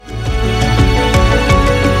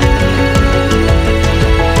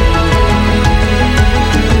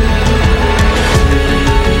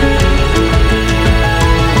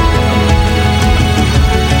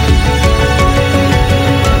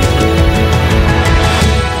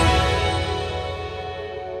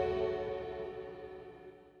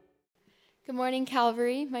morning,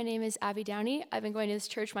 Calvary. My name is Abby Downey. I've been going to this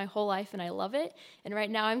church my whole life, and I love it. And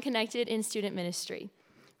right now, I'm connected in student ministry.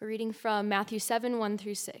 We're reading from Matthew 7, 1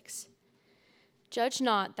 through 6. Judge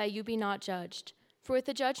not, that you be not judged. For with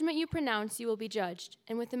the judgment you pronounce, you will be judged,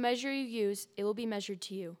 and with the measure you use, it will be measured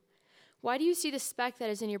to you. Why do you see the speck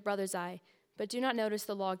that is in your brother's eye, but do not notice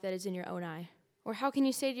the log that is in your own eye? Or how can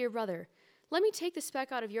you say to your brother, let me take the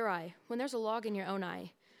speck out of your eye, when there's a log in your own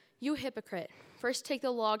eye? You hypocrite, first take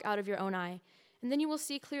the log out of your own eye, and then you will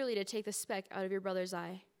see clearly to take the speck out of your brother's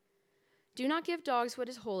eye. Do not give dogs what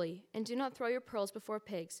is holy, and do not throw your pearls before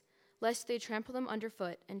pigs, lest they trample them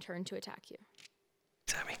underfoot and turn to attack you.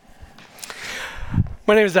 Sammy.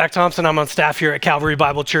 My name is Zack Thompson. I'm on staff here at Calvary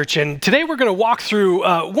Bible Church, and today we're going to walk through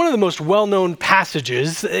one of the most well-known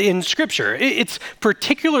passages in Scripture. It's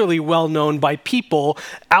particularly well-known by people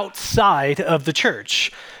outside of the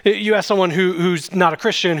church. You ask someone who's not a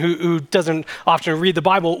Christian, who doesn't often read the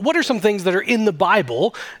Bible, what are some things that are in the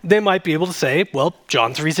Bible? They might be able to say, well,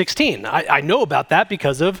 John 3:16. I know about that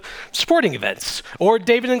because of sporting events. Or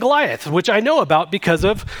David and Goliath, which I know about because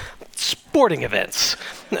of sporting events.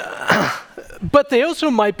 But they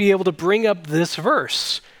also might be able to bring up this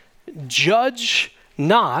verse, judge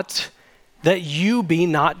not that you be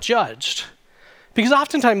not judged. Because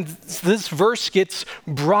oftentimes this verse gets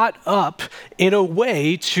brought up in a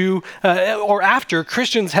way to, or after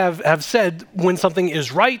Christians have said when something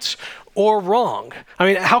is right or wrong. I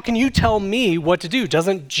mean, how can you tell me what to do?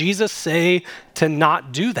 Doesn't Jesus say to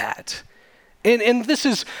not do that? And this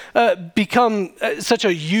has become such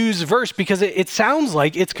a used verse because it sounds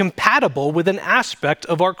like it's compatible with an aspect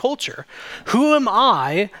of our culture. Who am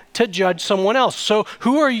I to judge someone else? So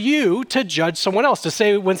who are you to judge someone else? To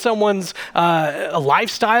say when someone's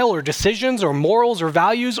lifestyle or decisions or morals or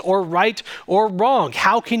values are right or wrong?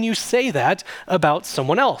 How can you say that about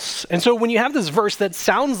someone else? And so when you have this verse that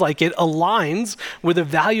sounds like it aligns with the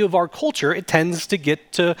value of our culture, it tends to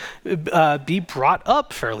get to be brought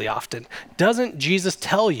up fairly often. Doesn't Jesus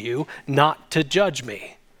tell you not to judge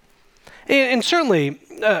me? And certainly,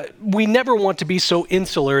 we never want to be so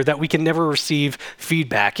insular that we can never receive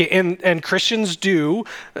feedback. And Christians do,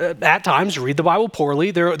 at times, read the Bible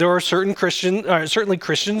poorly. There are certainly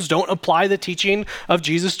Christians don't apply the teaching of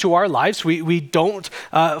Jesus to our lives. We don't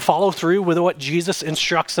follow through with what Jesus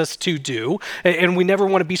instructs us to do. And we never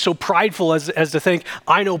want to be so prideful as to think,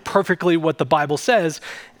 I know perfectly what the Bible says.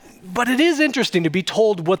 But it is interesting to be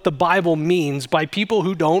told what the Bible means by people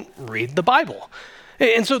who don't read the Bible.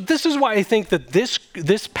 And so this is why I think that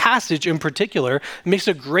this passage in particular makes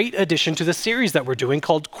a great addition to the series that we're doing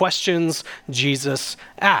called Questions Jesus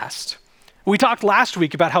Asked. We talked last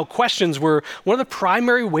week about how questions were one of the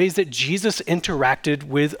primary ways that Jesus interacted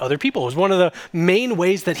with other people. It was one of the main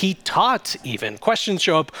ways that he taught even. Questions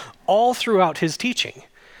show up all throughout his teaching.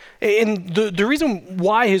 And the reason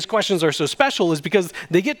why his questions are so special is because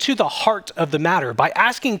they get to the heart of the matter. By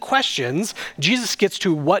asking questions, Jesus gets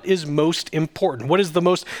to what is most important, what is the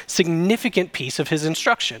most significant piece of his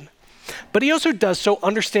instruction. But he also does so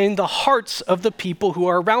understanding the hearts of the people who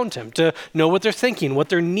are around him, to know what they're thinking, what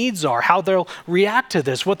their needs are, how they'll react to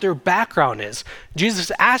this, what their background is.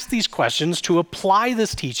 Jesus asked these questions to apply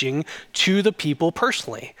this teaching to the people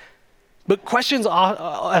personally. But questions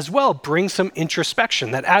as well bring some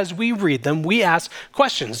introspection, that as we read them, we ask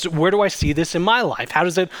questions. Where do I see this in my life? How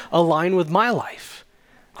does it align with my life?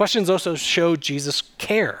 Questions also show Jesus'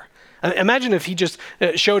 care. Imagine if he just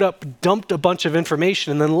showed up, dumped a bunch of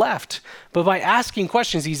information, and then left. But by asking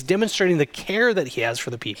questions, he's demonstrating the care that he has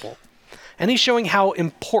for the people. And he's showing how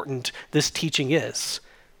important this teaching is.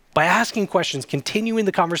 By asking questions, continuing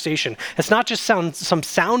the conversation, it's not just some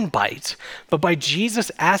sound bite, but by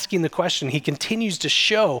Jesus asking the question, he continues to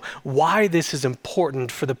show why this is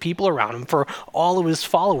important for the people around him, for all of his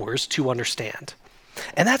followers to understand.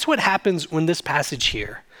 And that's what happens when this passage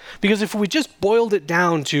here. Because if we just boiled it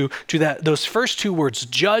down to those first two words,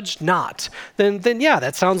 judge not, then yeah,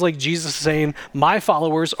 that sounds like Jesus saying, my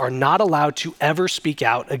followers are not allowed to ever speak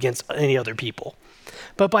out against any other people.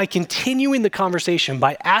 But by continuing the conversation,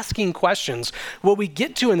 by asking questions, what we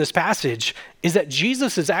get to in this passage is that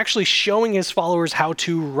Jesus is actually showing his followers how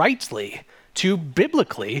to rightly, to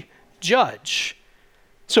biblically judge.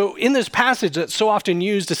 So in this passage that's so often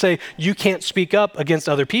used to say you can't speak up against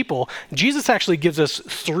other people, Jesus actually gives us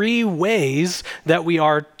 3 ways that we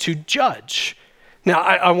are to judge. Now,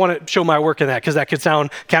 I want to show my work in that because that could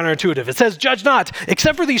sound counterintuitive. It says, judge not,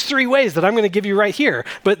 except for these 3 ways that I'm going to give you right here.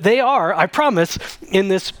 But they are, I promise, in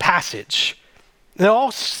this passage. They're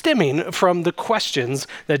all stemming from the questions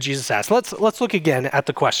that Jesus asked. Let's look again at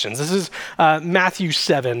the questions. This is Matthew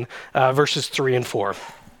 7, verses 3 and 4.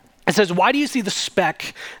 It says, why do you see the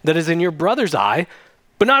speck that is in your brother's eye,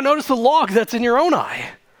 but not notice the log that's in your own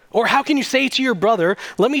eye? Or how can you say to your brother,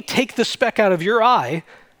 let me take the speck out of your eye,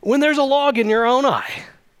 when there's a log in your own eye?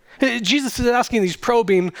 Jesus is asking these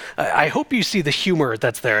probing, I hope you see the humor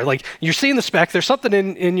that's there. Like, you're seeing the speck, there's something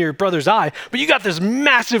in your brother's eye, but you got this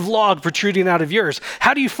massive log protruding out of yours.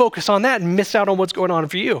 How do you focus on that and miss out on what's going on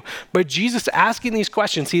for you? But Jesus asking these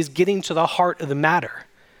questions, he's getting to the heart of the matter.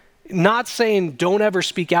 Not saying don't ever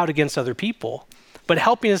speak out against other people, but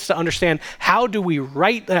helping us to understand how do we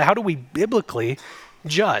biblically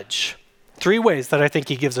judge? 3 ways that I think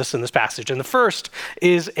he gives us in this passage. And the first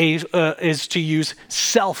is to use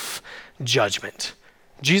self-judgment.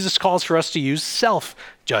 Jesus calls for us to use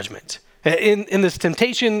self-judgment. In this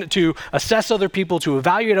temptation to assess other people, to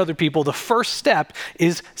evaluate other people, the first step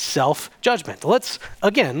is self-judgment. Let's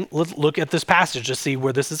look at this passage to see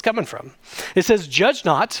where this is coming from. It says, judge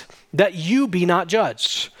not that you be not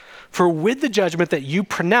judged. For with the judgment that you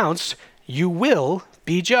pronounce, you will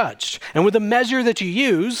be judged. And with the measure that you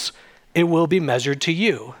use, it will be measured to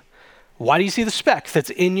you. Why do you see the speck that's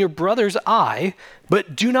in your brother's eye,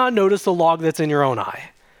 but do not notice the log that's in your own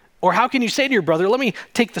eye? Or how can you say to your brother, let me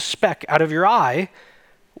take the speck out of your eye,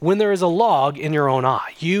 when there is a log in your own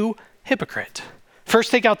eye? You hypocrite.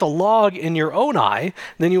 First take out the log in your own eye,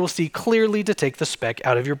 then you will see clearly to take the speck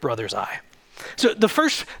out of your brother's eye. So the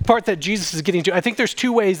first part that Jesus is getting to, I think there's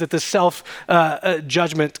 2 ways that this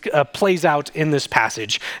self-judgment plays out in this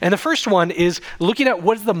passage. And the first one is looking at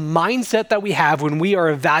what is the mindset that we have when we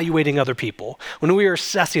are evaluating other people, when we are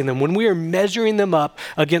assessing them, when we are measuring them up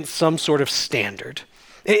against some sort of standard.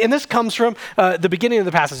 And this comes from the beginning of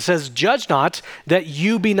the passage. It says, judge not that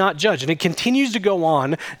you be not judged. And it continues to go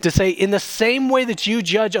on to say, in the same way that you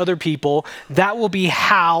judge other people, that will be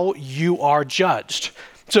how you are judged.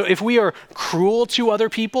 So if we are cruel to other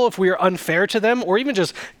people, if we are unfair to them, or even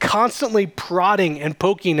just constantly prodding and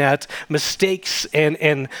poking at mistakes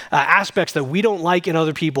and aspects that we don't like in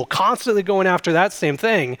other people, constantly going after that same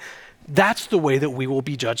thing, that's the way that we will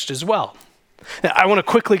be judged as well. Now, I want to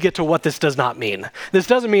quickly get to what this does not mean. This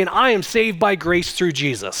doesn't mean I am saved by grace through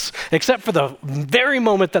Jesus, except for the very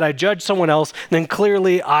moment that I judge someone else, then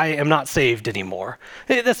clearly I am not saved anymore.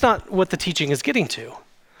 That's not what the teaching is getting to.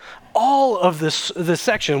 All of this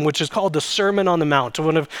section, which is called the Sermon on the Mount,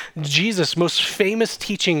 one of Jesus' most famous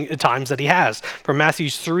teaching times that he has, from Matthew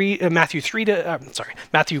 5 to Matthew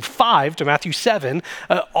 7,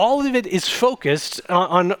 all of it is focused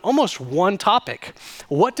on almost one topic.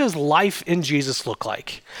 What does life in Jesus look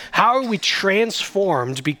like? How are we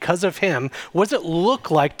transformed because of him? What does it look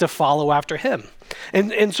like to follow after him?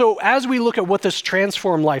 And so as we look at what this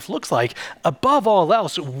transformed life looks like, above all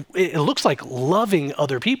else, it looks like loving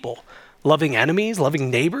other people, loving enemies,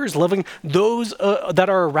 loving neighbors, loving those that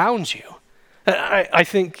are around you. I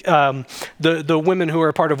think the women who are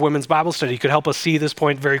a part of Women's Bible Study could help us see this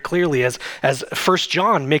point very clearly as 1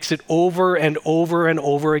 John makes it over and over and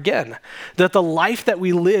over again, that the life that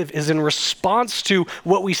we live is in response to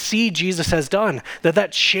what we see Jesus has done,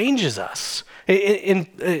 that changes us.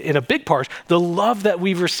 In a big part, the love that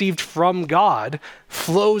we've received from God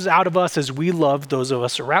flows out of us as we love those of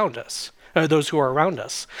us around us, those who are around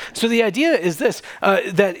us. So the idea is this,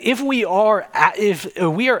 that if we are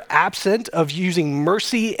absent of using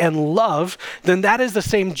mercy and love, then that is the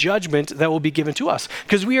same judgment that will be given to us,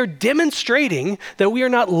 because we are demonstrating that we are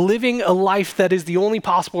not living a life that is the only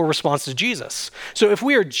possible response to Jesus. So if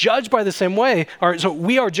we are judged by the same way,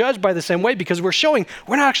 we are judged by the same way because we're showing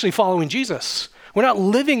we're not actually following Jesus. We're not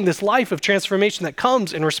living this life of transformation that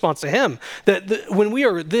comes in response to him. When we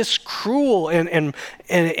are this cruel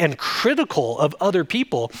and critical of other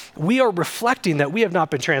people, we are reflecting that we have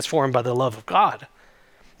not been transformed by the love of God.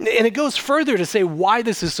 And it goes further to say why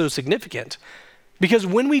this is so significant. Because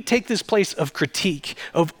when we take this place of critique,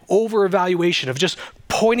 of over-evaluation, of just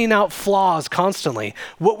pointing out flaws constantly,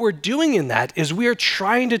 what we're doing in that is we are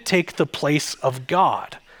trying to take the place of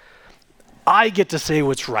God. I get to say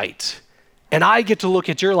what's right. And I get to look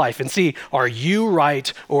at your life and see, are you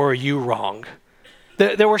right or are you wrong?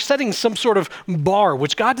 That we're setting some sort of bar,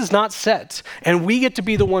 which God does not set. And we get to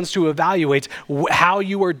be the ones to evaluate how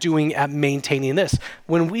you are doing at maintaining this.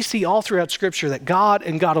 When we see all throughout Scripture that God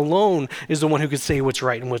and God alone is the one who could say what's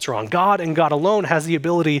right and what's wrong. God and God alone has the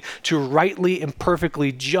ability to rightly and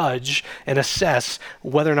perfectly judge and assess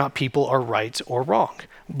whether or not people are right or wrong.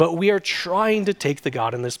 But we are trying to take the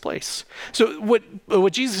God in this place. So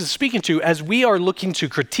what Jesus is speaking to, as we are looking to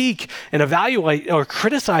critique and evaluate or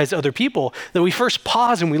criticize other people, that we first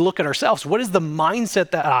pause and we look at ourselves. What is the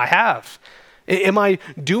mindset that I have? Am I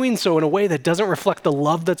doing so in a way that doesn't reflect the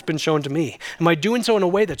love that's been shown to me? Am I doing so in a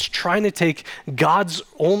way that's trying to take God's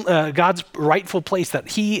rightful place that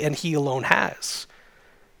he and he alone has?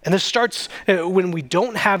 And this starts when we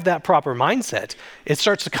don't have that proper mindset. It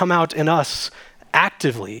starts to come out in us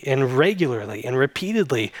actively and regularly and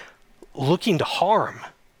repeatedly looking to harm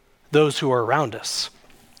those who are around us.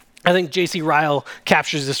 I think J.C. Ryle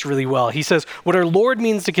captures this really well. He says, what our Lord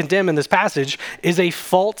means to condemn in this passage is a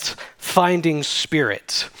fault-finding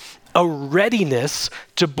spirit, a readiness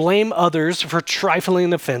to blame others for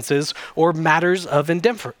trifling offenses or matters of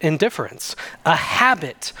indifference, a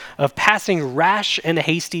habit of passing rash and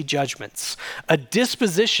hasty judgments, a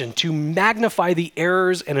disposition to magnify the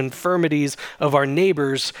errors and infirmities of our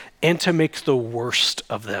neighbors and to make the worst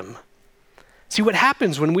of them. See, what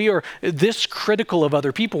happens when we are this critical of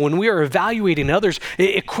other people, when we are evaluating others,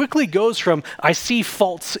 it quickly goes from, I see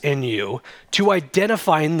faults in you, to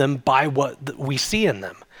identifying them by what we see in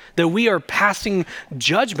them. That we are passing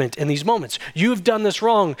judgment in these moments. You've done this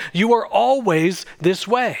wrong. You are always this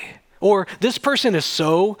way. Or this person is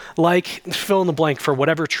so like, fill in the blank for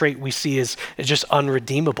whatever trait we see is just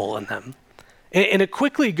unredeemable in them. And it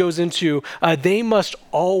quickly goes into, they must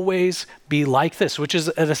always be like this, which is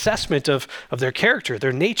an assessment of their character,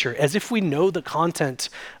 their nature, as if we know the content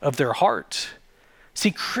of their heart.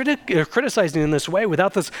 See, criticizing in this way,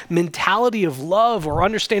 without this mentality of love or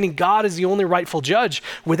understanding God as the only rightful judge,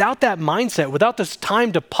 without that mindset, without this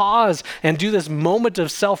time to pause and do this moment of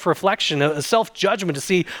self-reflection, a self-judgment to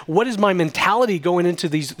see what is my mentality going into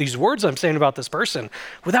these words I'm saying about this person.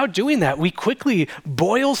 Without doing that, we quickly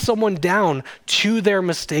boil someone down to their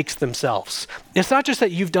mistakes themselves. It's not just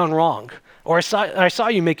that you've done wrong, or I saw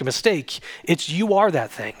you make a mistake. It's you are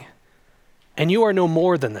that thing, and you are no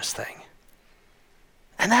more than this thing.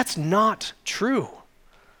 And that's not true.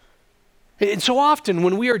 And so often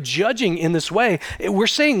when we are judging in this way, we're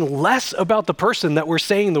saying less about the person that we're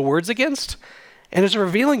saying the words against, and it's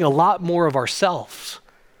revealing a lot more of ourselves.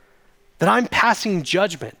 That I'm passing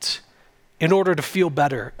judgment in order to feel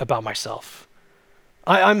better about myself.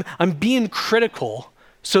 I'm being critical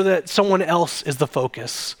so that someone else is the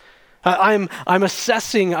focus. I'm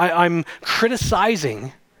assessing, I'm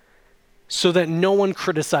criticizing so that no one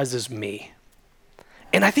criticizes me.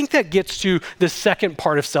 And I think that gets to the second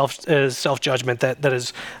part of self-judgment that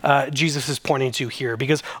is Jesus is pointing to here,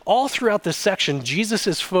 because all throughout this section, Jesus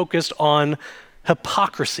is focused on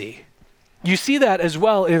hypocrisy. You see that as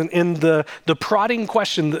well in the prodding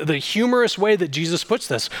question, the humorous way that Jesus puts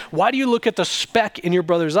this. Why do you look at the speck in your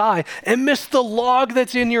brother's eye and miss the log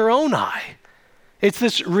that's in your own eye? It's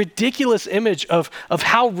this ridiculous image of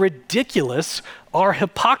how ridiculous our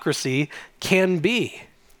hypocrisy can be.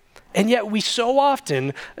 And yet we so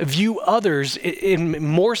often view others in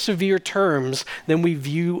more severe terms than we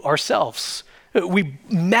view ourselves. We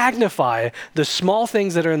magnify the small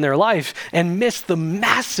things that are in their life and miss the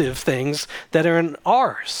massive things that are in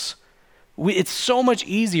ours. It's so much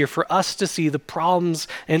easier for us to see the problems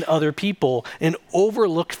in other people and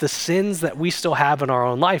overlook the sins that we still have in our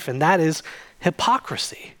own life, and that is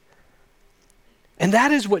hypocrisy. And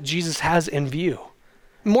that is what Jesus has in view.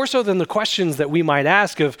 More so than the questions that we might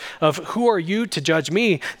ask of who are you to judge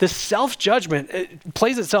me, the self-judgment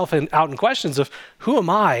plays itself out in questions of who am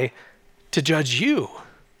I to judge you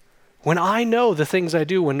when I know the things I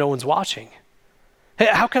do when no one's watching?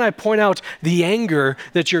 How can I point out the anger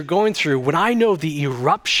that you're going through when I know the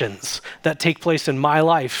eruptions that take place in my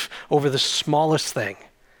life over the smallest thing?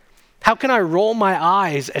 How can I roll my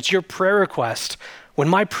eyes at your prayer request when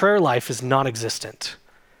my prayer life is non-existent?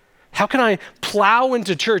 How can I plow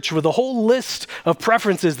into church with a whole list of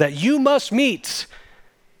preferences that you must meet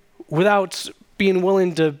without being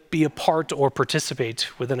willing to be a part or participate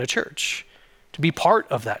within a church, to be part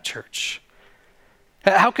of that church?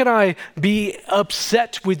 How can I be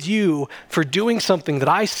upset with you for doing something that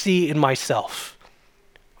I see in myself,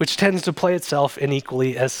 which tends to play itself in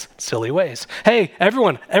equally as silly ways? Hey,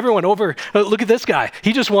 everyone over, look at this guy.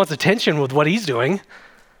 He just wants attention with what he's doing.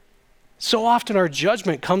 So often our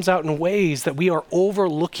judgment comes out in ways that we are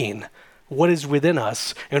overlooking what is within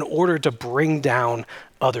us in order to bring down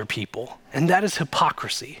other people. And that is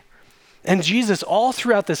hypocrisy. And Jesus, all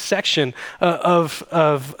throughout this section of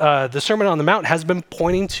the Sermon on the Mount, has been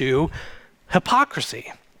pointing to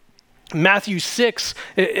hypocrisy. Matthew 6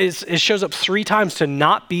 it shows up 3 times to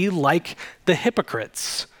not be like the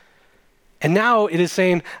hypocrites. And now it is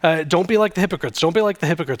saying, don't be like the hypocrites, don't be like the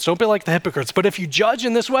hypocrites, don't be like the hypocrites. But if you judge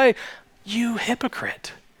in this way, you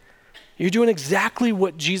hypocrite. You're doing exactly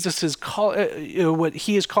what Jesus is what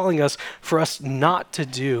he is calling us for us not to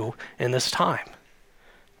do in this time.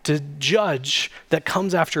 to judge that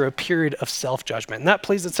comes after a period of self-judgment. And that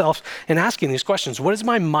plays itself in asking these questions. What is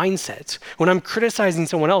my mindset when I'm criticizing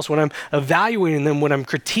someone else, when I'm evaluating them, when I'm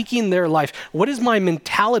critiquing their life? What is my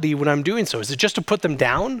mentality when I'm doing so? Is it just to put them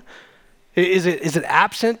down? Is it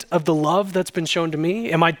absent of the love that's been shown to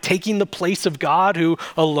me? Am I taking the place of God, who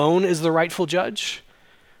alone is the rightful judge?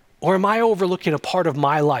 Or am I overlooking a part of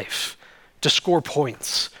my life to score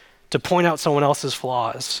points, to point out someone else's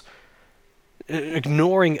flaws,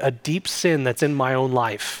 ignoring a deep sin that's in my own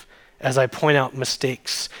life as I point out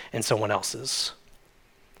mistakes in someone else's?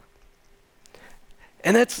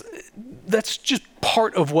 And that's just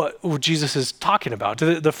part of what Jesus is talking about.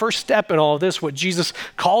 The first step in all of this, what Jesus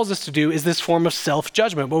calls us to do, is this form of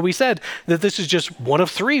self-judgment. But we said that this is just one of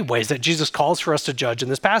three ways that Jesus calls for us to judge in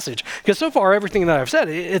this passage. Because so far, everything that I've said,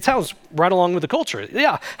 it sounds right along with the culture.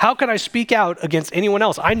 Yeah, how can I speak out against anyone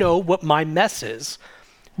else? I know what my mess is.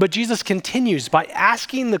 But Jesus continues by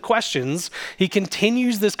asking the questions. He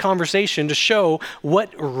continues this conversation to show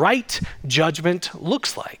what right judgment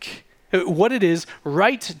looks like. What it is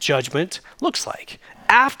right judgment looks like.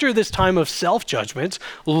 After this time of self-judgment,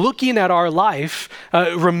 looking at our life,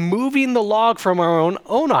 removing the log from our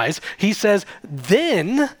own eyes, he says,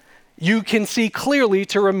 then you can see clearly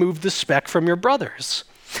to remove the speck from your brother's.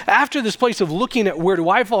 After this place of looking at where do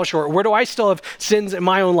I fall short, where do I still have sins in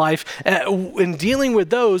my own life, and dealing with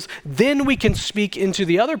those, then we can speak into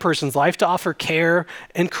the other person's life to offer care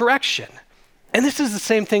and correction. And this is the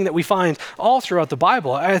same thing that we find all throughout the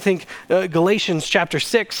Bible. I think Galatians chapter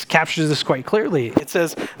 6 captures this quite clearly. It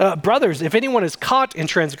says, brothers, if anyone is caught in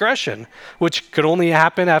transgression, which could only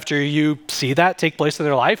happen after you see that take place in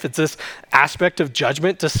their life, it's this aspect of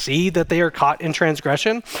judgment to see that they are caught in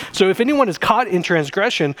transgression. So if anyone is caught in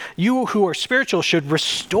transgression, you who are spiritual should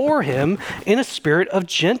restore him in a spirit of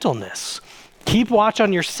gentleness. Keep watch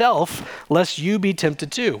on yourself, lest you be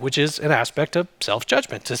tempted too, which is an aspect of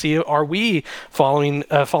self-judgment, to see are we falling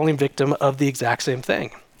victim of the exact same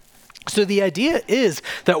thing. So the idea is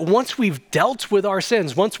that once we've dealt with our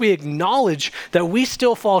sins, once we acknowledge that we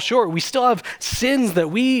still fall short, we still have sins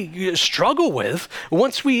that we struggle with,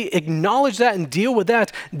 once we acknowledge that and deal with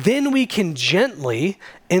that, then we can gently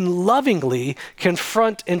and lovingly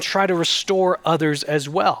confront and try to restore others as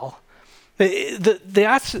well.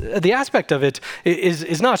 The aspect of it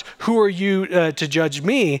is not who are you to judge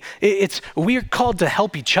me. It's we are called to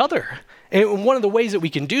help each other. And one of the ways that we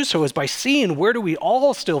can do so is by seeing where do we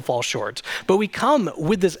all still fall short. But we come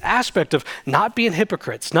with this aspect of not being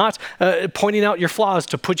hypocrites, not pointing out your flaws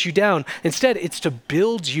to put you down. Instead, it's to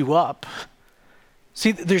build you up.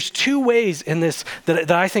 See, there's two ways in this that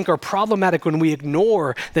I think are problematic when we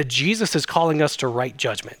ignore that Jesus is calling us to right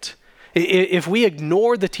judgment. If we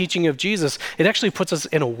ignore the teaching of Jesus, it actually puts us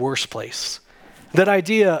in a worse place. That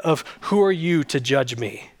idea of who are you to judge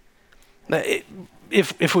me?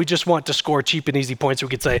 If we just want to score cheap and easy points, we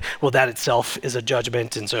could say, well, that itself is a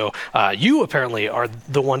judgment, and so you apparently are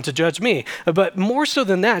the one to judge me. But more so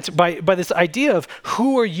than that, by this idea of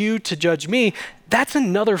who are you to judge me, that's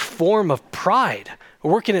another form of pride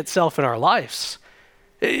working itself in our lives.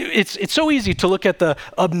 It's so easy to look at the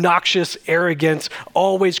obnoxious, arrogant,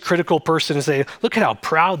 always critical person and say, look at how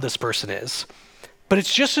proud this person is. But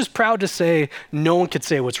it's just as proud to say no one could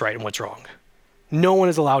say what's right and what's wrong. No one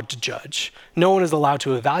is allowed to judge. No one is allowed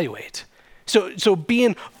to evaluate. So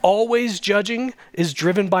being always judging is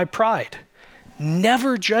driven by pride.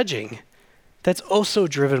 Never judging, that's also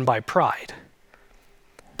driven by pride.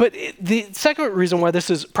 But the second reason why this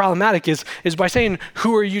is problematic is by saying,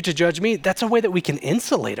 who are you to judge me? That's a way that we can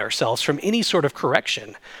insulate ourselves from any sort of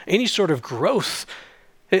correction, any sort of growth.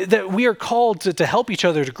 That we are called to help each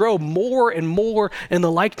other to grow more and more in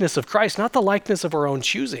the likeness of Christ, not the likeness of our own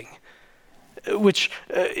choosing, which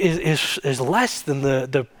is less than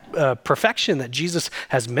the perfection that Jesus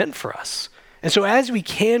has meant for us. And so as we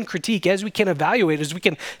can critique, as we can evaluate, as we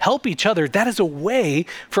can help each other, that is a way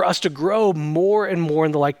for us to grow more and more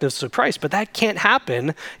in the likeness of Christ. But that can't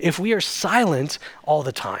happen if we are silent all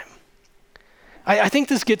the time. I think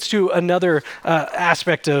this gets to another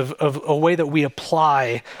aspect of a way that we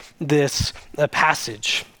apply this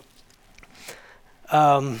passage.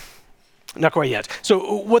 Not quite yet.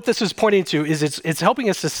 So what this is pointing to is it's helping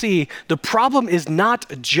us to see the problem is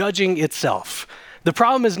not judging itself. The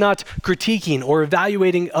problem is not critiquing or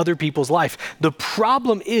evaluating other people's life. The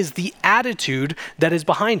problem is the attitude that is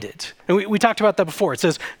behind it. And we talked about that before. It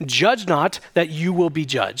says, judge not that you will be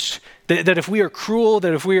judged. That if we are cruel,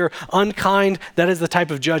 that if we are unkind, that is the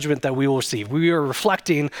type of judgment that we will receive. We are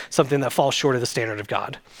reflecting something that falls short of the standard of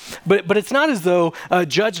God. But it's not as though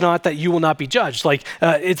judge not that you will not be judged. Like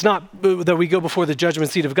it's not that we go before the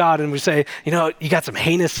judgment seat of God and we say, you got some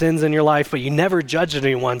heinous sins in your life, but you never judged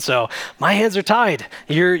anyone, so my hands are tied.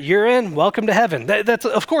 You're in, welcome to heaven. That's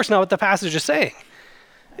of course not what the passage is saying.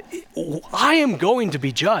 I am going to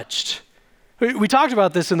be judged. We talked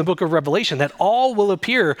about this in the book of Revelation, that all will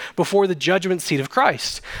appear before the judgment seat of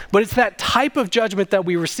Christ. But it's that type of judgment that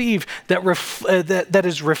we receive that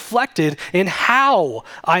is reflected in how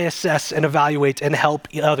I assess and evaluate and help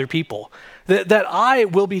other people. That I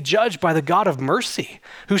will be judged by the God of mercy,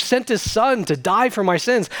 who sent his son to die for my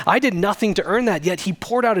sins. I did nothing to earn that, yet he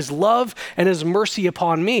poured out his love and his mercy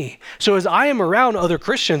upon me. So as I am around other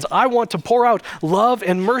Christians, I want to pour out love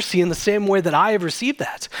and mercy in the same way that I have received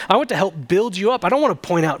that. I want to help build you up. I don't want to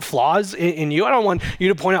point out flaws in you. I don't want you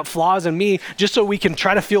to point out flaws in me just so we can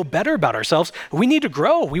try to feel better about ourselves. We need to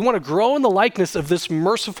grow. We want to grow in the likeness of this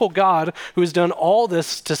merciful God who has done all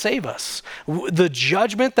this to save us. The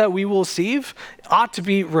judgment that we will receive ought to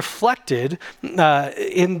be reflected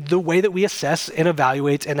in the way that we assess and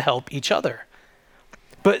evaluate and help each other.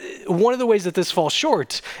 But one of the ways that this falls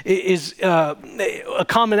short is a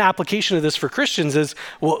common application of this for Christians is,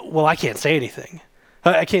 well, I can't say anything.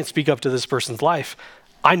 I can't speak up to this person's life.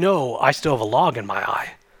 I know I still have a log in my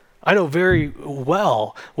eye. I know very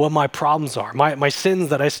well what my problems are, my sins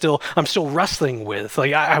that I'm still wrestling with.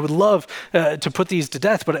 Like I would love to put these to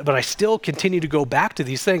death, but I still continue to go back to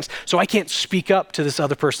these things. So I can't speak up to this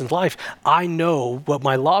other person's life. I know what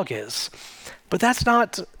my log is. But that's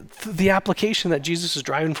not the application that Jesus is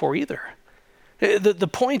driving for either. The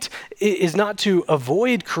point is not to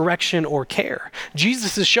avoid correction or care.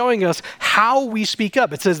 Jesus is showing us how we speak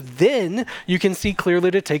up. It says, then you can see clearly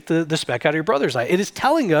to take the speck out of your brother's eye. It is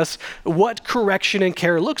telling us what correction and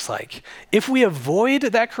care looks like. If we avoid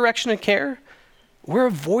that correction and care, we're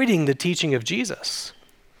avoiding the teaching of Jesus.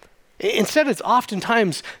 Instead, it's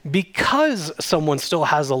oftentimes because someone still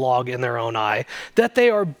has a log in their own eye that they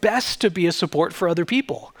are best to be a support for other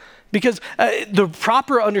people. Because the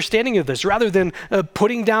proper understanding of this, rather than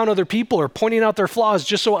putting down other people or pointing out their flaws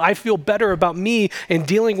just so I feel better about me and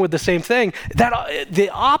dealing with the same thing, the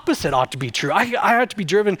opposite ought to be true. I have to be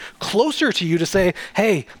driven closer to you to say,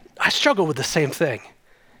 hey, I struggle with the same thing.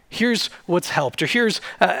 Here's what's helped, or here's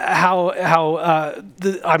how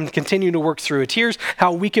I'm continuing to work through it. Here's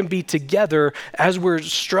how we can be together as we're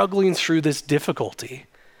struggling through this difficulty.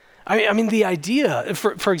 I mean, the idea,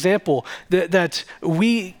 for example, that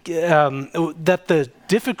the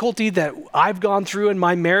difficulty that I've gone through in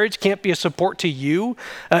my marriage can't be a support to you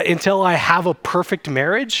until I have a perfect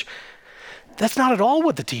marriage, that's not at all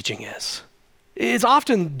what the teaching is. It's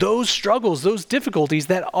often those struggles, those difficulties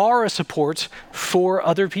that are a support for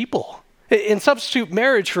other people. And substitute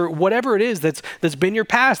marriage for whatever it is that's been your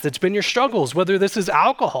past, that's been your struggles, whether this is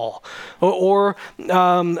alcohol or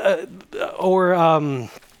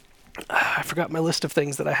I forgot my list of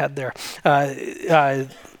things that I had there. I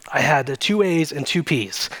had 2 A's and 2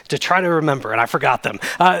 P's to try to remember, and I forgot them.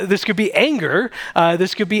 This could be anger.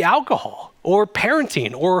 This could be alcohol or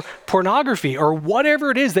parenting or pornography or whatever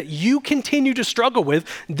it is that you continue to struggle with.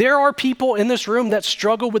 There are people in this room that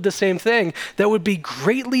struggle with the same thing that would be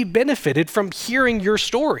greatly benefited from hearing your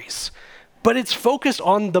stories. But it's focused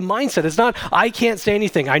on the mindset. It's not, I can't say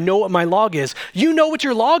anything. I know what my log is. You know what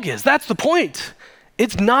your log is. That's the point.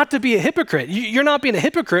 It's not to be a hypocrite. You're not being a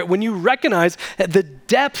hypocrite when you recognize the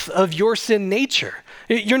depth of your sin nature.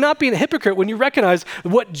 You're not being a hypocrite when you recognize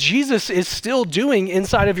what Jesus is still doing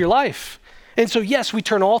inside of your life. And so, yes, we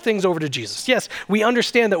turn all things over to Jesus. Yes, we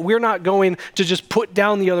understand that we're not going to just put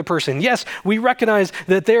down the other person. Yes, we recognize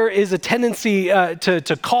that there is a tendency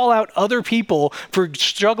to call out other people for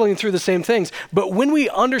struggling through the same things. But when we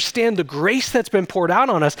understand the grace that's been poured out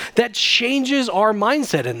on us, that changes our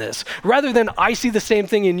mindset in this. Rather than I see the same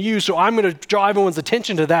thing in you, so I'm going to draw everyone's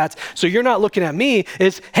attention to that, so you're not looking at me,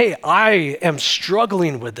 it's, hey, I am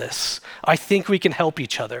struggling with this. I think we can help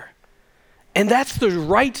each other. And that's the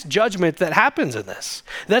right judgment that happens in this.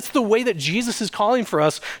 That's the way that Jesus is calling for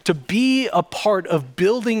us to be a part of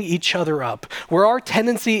building each other up, where our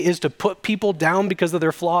tendency is to put people down because of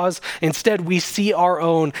their flaws. Instead, we see our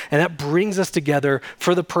own, and that brings us together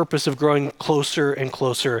for the purpose of growing closer and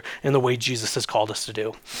closer in the way Jesus has called us to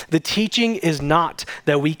do. The teaching is not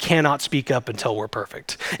that we cannot speak up until we're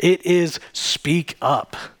perfect. It is speak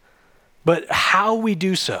up. But how we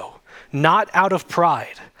do so, not out of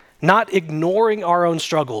pride, not ignoring our own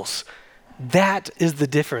struggles, that is the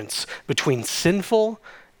difference between sinful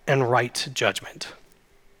and right judgment.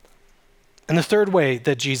 And the third way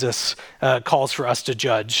that Jesus calls for us to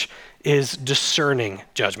judge is discerning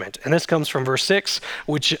judgment. And this comes from verse 6,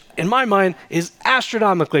 which in my mind is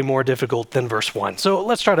astronomically more difficult than verse 1. So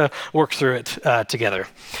let's try to work through it together.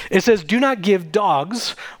 It says, "Do not give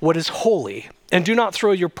dogs what is holy, and do not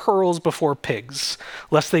throw your pearls before pigs,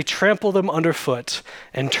 lest they trample them underfoot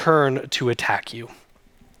and turn to attack you."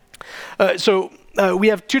 We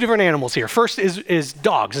have two different animals here. First is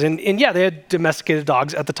dogs. And yeah, they had domesticated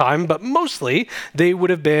dogs at the time, but mostly they would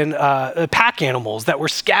have been pack animals that were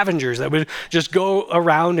scavengers that would just go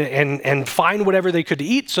around and find whatever they could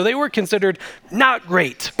eat. So they were considered not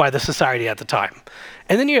great by the society at the time.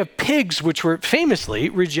 And then you have pigs, which were famously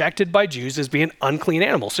rejected by Jews as being unclean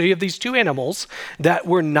animals. So you have these two animals that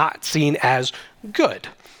were not seen as good.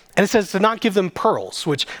 And it says to not give them pearls,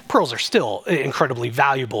 which pearls are still incredibly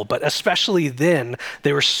valuable, but especially then,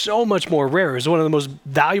 they were so much more rare. It was one of the most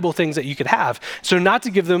valuable things that you could have. So not to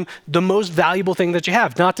give them the most valuable thing that you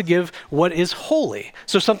have, not to give what is holy.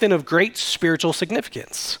 So something of great spiritual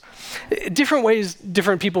significance. Different ways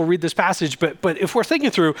different people read this passage, but if we're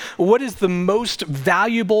thinking through what is the most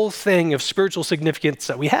valuable thing of spiritual significance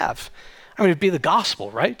that we have, I mean, it'd be the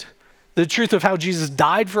gospel, right? The truth of how Jesus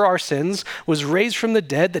died for our sins, was raised from the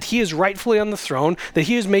dead, that he is rightfully on the throne, that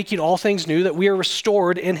he is making all things new, that we are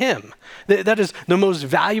restored in him. That is the most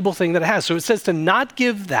valuable thing that it has. So it says to not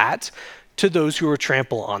give that to those who are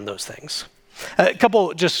trample on those things. A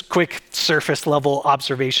couple just quick surface level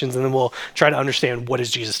observations, and then we'll try to understand what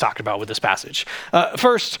is Jesus talking about with this passage.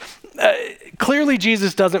 First, clearly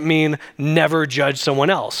Jesus doesn't mean never judge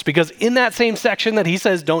someone else, because in that same section that he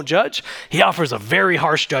says don't judge, he offers a very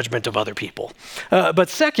harsh judgment of other people. But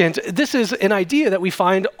second, this is an idea that we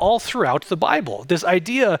find all throughout the Bible, this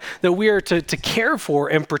idea that we are to care for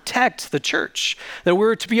and protect the church, that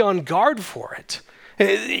we're to be on guard for it.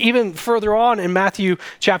 Even further on in Matthew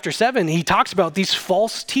chapter 7, he talks about these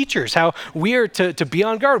false teachers, how we are to be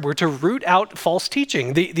on guard. We're to root out false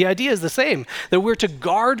teaching. The idea is the same, that we're to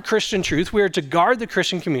guard Christian truth. We are to guard the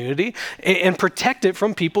Christian community and protect it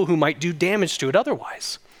from people who might do damage to it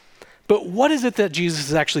otherwise. But what is it that Jesus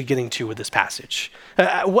is actually getting to with this passage?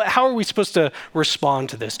 How are we supposed to respond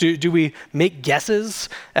to this? Do we make guesses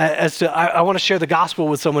as to, I want to share the gospel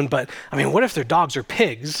with someone, but I mean, what if their dogs are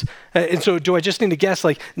pigs? And so do I just need to guess,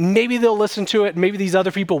 like, maybe they'll listen to it, maybe these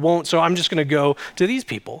other people won't, so I'm just going to go to these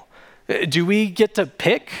people? Do we get to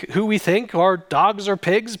pick who we think are dogs or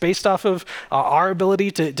pigs based off of our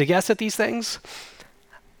ability to guess at these things?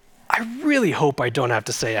 I really hope I don't have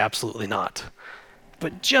to say absolutely not.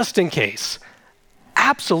 But just in case,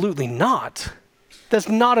 absolutely not. That's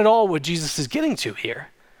not at all what Jesus is getting to here.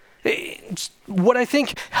 What I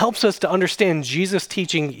think helps us to understand Jesus'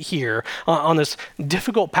 teaching here on this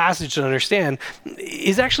difficult passage to understand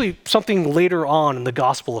is actually something later on in the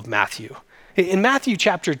Gospel of Matthew. In Matthew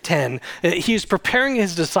chapter 10, he is preparing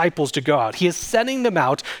his disciples to go out. He is sending them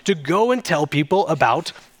out to go and tell people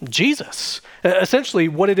about Jesus. Essentially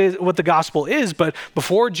what the gospel is, but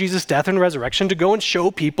before Jesus' death and resurrection, to go and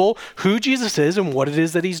show people who Jesus is and what it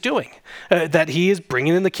is that he's doing. That he is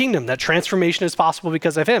bringing in the kingdom, that transformation is possible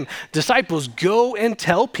because of him. Disciples, go and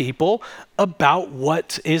tell people about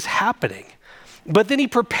what is happening. But then he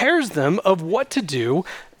prepares them of what to do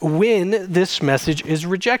when this message is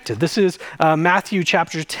rejected. This is Matthew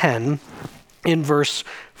chapter 10 in verse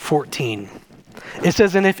 14. It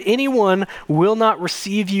says, "And if anyone will not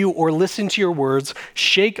receive you or listen to your words,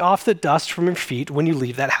 shake off the dust from your feet when you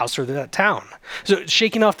leave that house or that town." So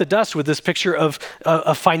shaking off the dust with this picture of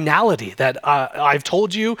a finality that I've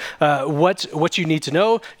told you what you need to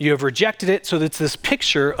know, you have rejected it, so it's this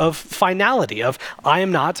picture of finality, of I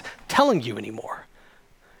am not telling you anymore.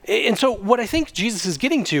 And so what I think Jesus is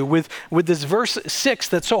getting to with this verse 6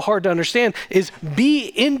 that's so hard to understand is be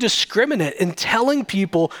indiscriminate in telling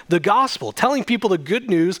people the gospel, telling people the good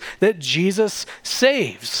news that Jesus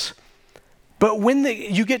saves. But when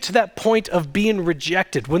you get to that point of being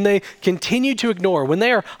rejected, when they continue to ignore, when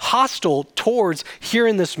they are hostile towards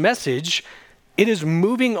hearing this message, it is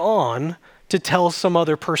moving on to tell some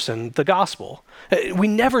other person the gospel. We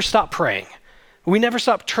never stop praying. We never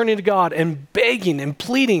stop turning to God and begging and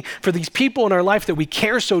pleading for these people in our life that we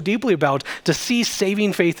care so deeply about to see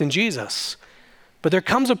saving faith in Jesus. But there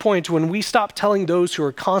comes a point when we stop telling those who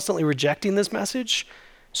are constantly rejecting this message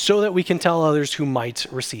so that we can tell others who might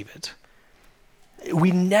receive it. We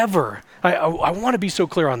never, I want to be so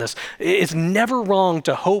clear on this, it's never wrong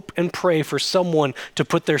to hope and pray for someone to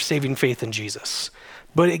put their saving faith in Jesus.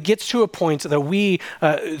 But it gets to a point that we,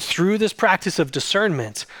 through this practice of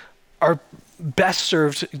discernment, are best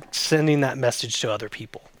served sending that message to other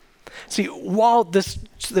people. See, while this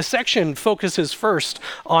section focuses first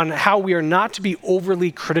on how we are not to be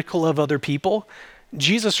overly critical of other people,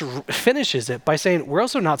 Jesus finishes it by saying we're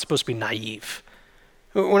also not supposed to be naive.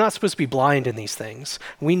 We're not supposed to be blind in these things.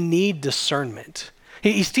 We need discernment.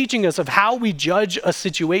 He's teaching us of how we judge a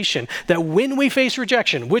situation, that when we face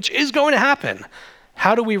rejection, which is going to happen,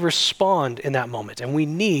 how do we respond in that moment? And we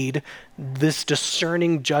need this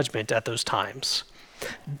discerning judgment at those times.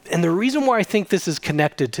 And the reason why I think this is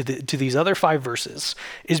connected to these other 5 verses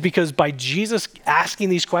is because by Jesus asking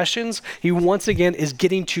these questions, he once again is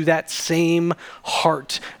getting to that same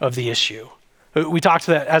heart of the issue. We talked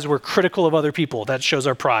that as we're critical of other people, that shows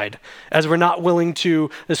our pride. As we're not willing to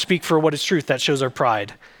speak for what is truth, that shows our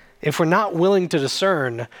pride. If we're not willing to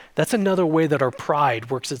discern, that's another way that our pride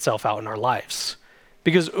works itself out in our lives.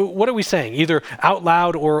 Because what are we saying? Either out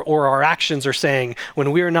loud or our actions are saying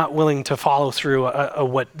when we are not willing to follow through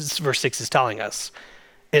what verse 6 is telling us.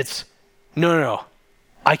 It's, no,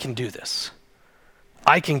 I can do this.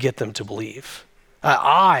 I can get them to believe.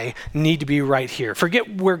 I need to be right here.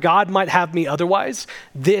 Forget where God might have me otherwise.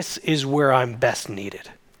 This is where I'm best needed,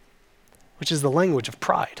 which is the language of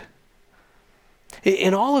pride.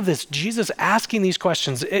 In all of this, Jesus asking these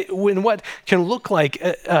questions in what can look like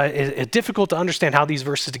difficult to understand how these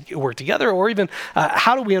verses work together, or even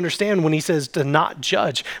how do we understand when he says to not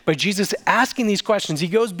judge. By Jesus asking these questions, he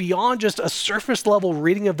goes beyond just a surface level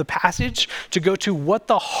reading of the passage to go to what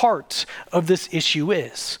the heart of this issue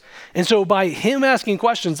is. And so by him asking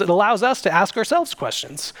questions, it allows us to ask ourselves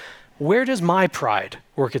questions. Where does my pride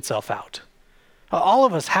work itself out? All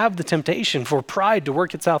of us have the temptation for pride to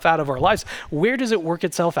work itself out of our lives. Where does it work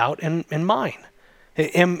itself out in mine?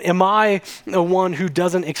 Am I the one who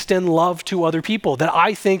doesn't extend love to other people? That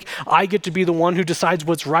I think I get to be the one who decides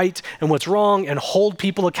what's right and what's wrong and hold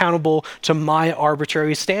people accountable to my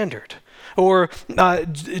arbitrary standard? Or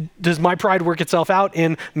does my pride work itself out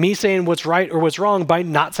in me saying what's right or what's wrong by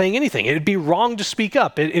not saying anything? It'd be wrong to speak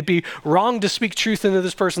up. It'd be wrong to speak truth into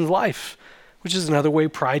this person's life, which is another way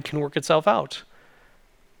pride can work itself out.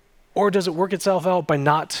 Or does it work itself out by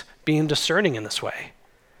not being discerning in this way?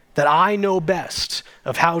 That I know best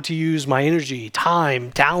of how to use my energy, time,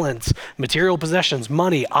 talents, material possessions,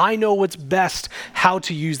 money. I know what's best how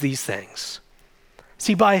to use these things.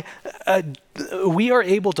 See, we are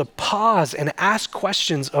able to pause and ask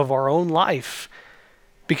questions of our own life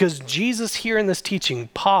because Jesus here in this teaching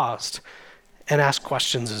paused and asked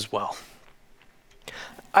questions as well.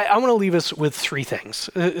 I want to leave us with 3 things,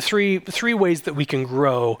 three ways that we can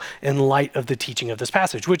grow in light of the teaching of this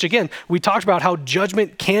passage, which again, we talked about how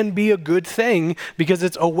judgment can be a good thing because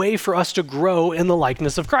it's a way for us to grow in the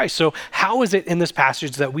likeness of Christ. So how is it in this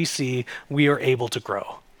passage that we see we are able to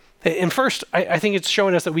grow? And first, I think it's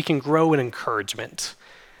showing us that we can grow in encouragement.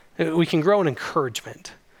 We can grow in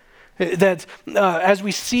encouragement. That as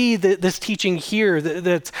we see this teaching here,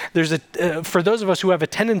 that there's for those of us who have a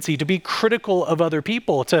tendency to be critical of other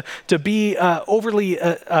people, to be overly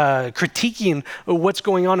critiquing what's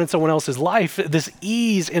going on in someone else's life, this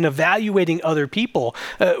ease in evaluating other people,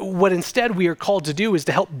 what instead we are called to do is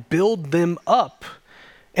to help build them up.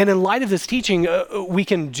 And in light of this teaching, we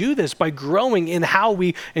can do this by growing in how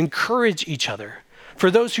we encourage each other. For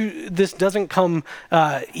those who this doesn't come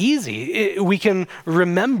easy, we can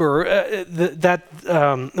remember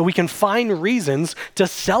that we can find reasons to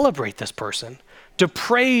celebrate this person, to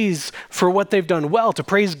praise for what they've done well, to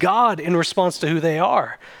praise God in response to who they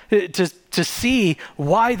are, to see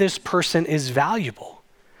why this person is valuable.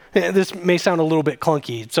 This may sound a little bit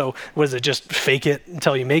clunky. So was it just fake it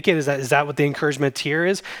until you make it? Is that what the encouragement here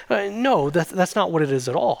is? No, that's not what it is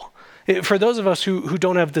at all. For those of us who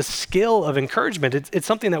don't have the skill of encouragement, it's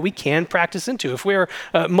something that we can practice into. If we're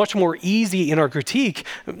much more easy in our critique,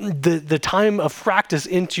 the time of practice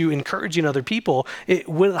into encouraging other people, it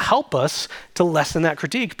will help us to lessen that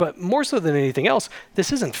critique. But more so than anything else,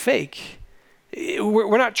 this isn't fake.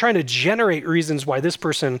 We're not trying to generate reasons why this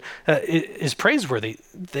person is praiseworthy.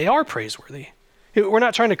 They are praiseworthy. We're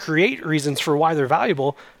not trying to create reasons for why they're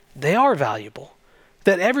valuable. They are valuable.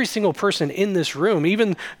 That every single person in this room,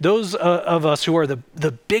 even those of us who are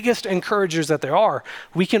the biggest encouragers that there are,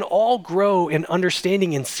 we can all grow in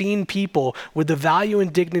understanding and seeing people with the value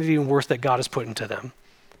and dignity and worth that God has put into them.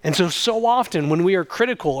 And so often when we are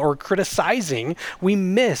critical or criticizing, we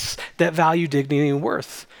miss that value, dignity, and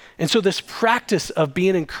worth. And so this practice of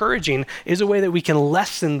being encouraging is a way that we can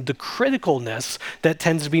lessen the criticalness that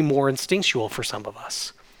tends to be more instinctual for some of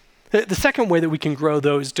us. The second way that we can grow,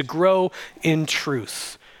 though, is to grow in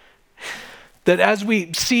truth. That as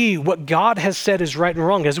we see what God has said is right and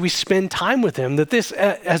wrong, as we spend time with him, that this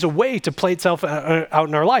has a way to play itself out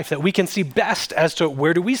in our life, that we can see best as to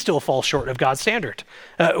where do we still fall short of God's standard?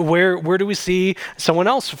 Where do we see someone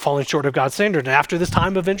else falling short of God's standard? And after this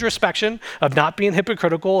time of introspection, of not being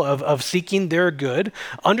hypocritical, of seeking their good,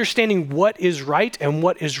 understanding what is right and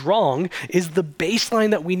what is wrong is the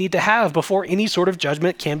baseline that we need to have before any sort of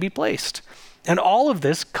judgment can be placed. And all of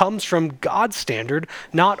this comes from God's standard,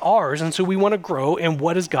 not ours. And so we want to grow in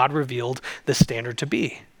what has God revealed the standard to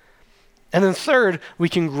be. And then third, we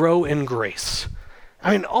can grow in grace.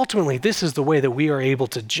 I mean, ultimately, this is the way that we are able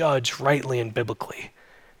to judge rightly and biblically.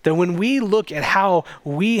 That when we look at how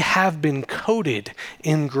we have been coated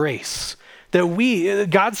in grace, that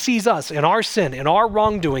God sees us in our sin, in our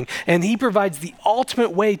wrongdoing, and he provides the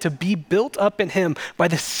ultimate way to be built up in him by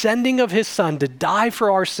the sending of his son to die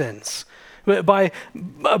for our sins. By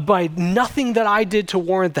nothing that I did to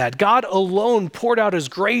warrant that. God alone poured out his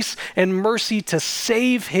grace and mercy to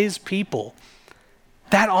save his people.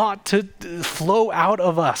 That ought to flow out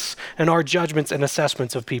of us and our judgments and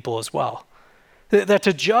assessments of people as well. That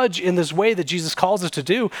to judge in this way that Jesus calls us to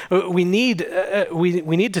do, we need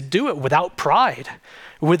to do it without pride,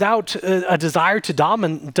 without a desire to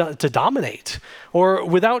dominate, or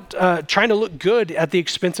without trying to look good at the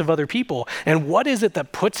expense of other people. And what is it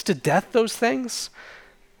that puts to death those things?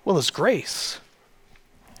 Well, it's grace.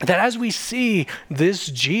 That as we see this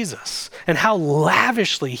Jesus and how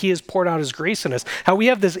lavishly he has poured out his grace in us, how we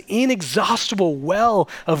have this inexhaustible well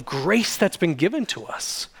of grace that's been given to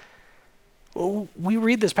us. We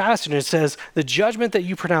read this passage and it says, the judgment that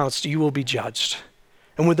you pronounced, you will be judged.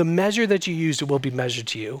 And with the measure that you used, it will be measured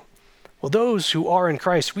to you. Well, those who are in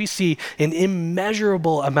Christ, we see an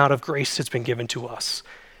immeasurable amount of grace that's been given to us.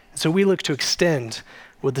 And so we look to extend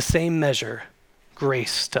with the same measure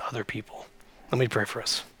grace to other people. Let me pray for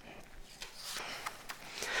us.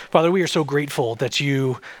 Father, we are so grateful that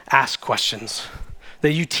you ask questions,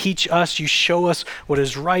 that you teach us, you show us what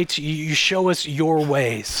is right, you show us your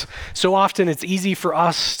ways. So often it's easy for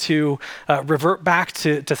us to revert back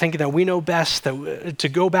to thinking that we know best, to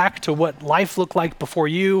go back to what life looked like before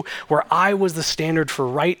you, where I was the standard for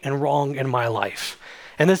right and wrong in my life.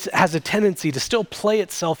 And this has a tendency to still play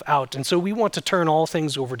itself out. And so we want to turn all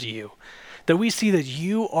things over to you, that we see that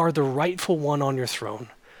you are the rightful one on your throne,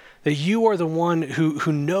 that you are the one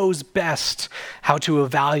who knows best how to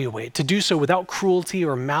evaluate, to do so without cruelty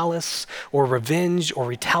or malice or revenge or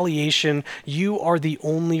retaliation. You are the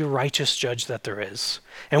only righteous judge that there is.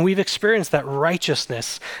 And we've experienced that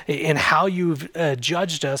righteousness in how you've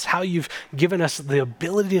judged us, how you've given us the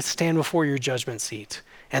ability to stand before your judgment seat.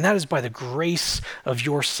 And that is by the grace of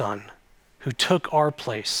your Son, who took our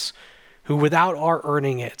place, who without our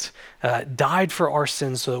earning it, died for our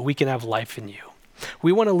sins so that we can have life in you.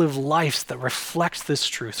 We want to live lives that reflect this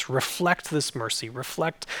truth, reflect this mercy,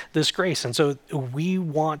 reflect this grace. And so we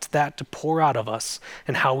want that to pour out of us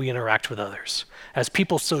in how we interact with others. As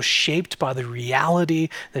people so shaped by the reality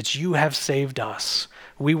that you have saved us,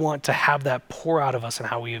 we want to have that pour out of us in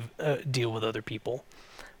how we deal with other people.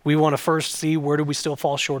 We want to first see, where do we still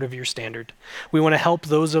fall short of your standard? We want to help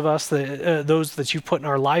those of us, those that you've put in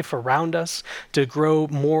our life around us, to grow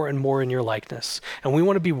more and more in your likeness. And we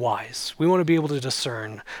want to be wise. We want to be able to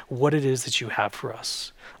discern what it is that you have for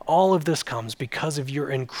us. All of this comes because of your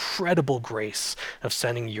incredible grace of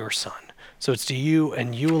sending your Son. So it's to you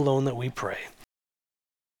and you alone that we pray.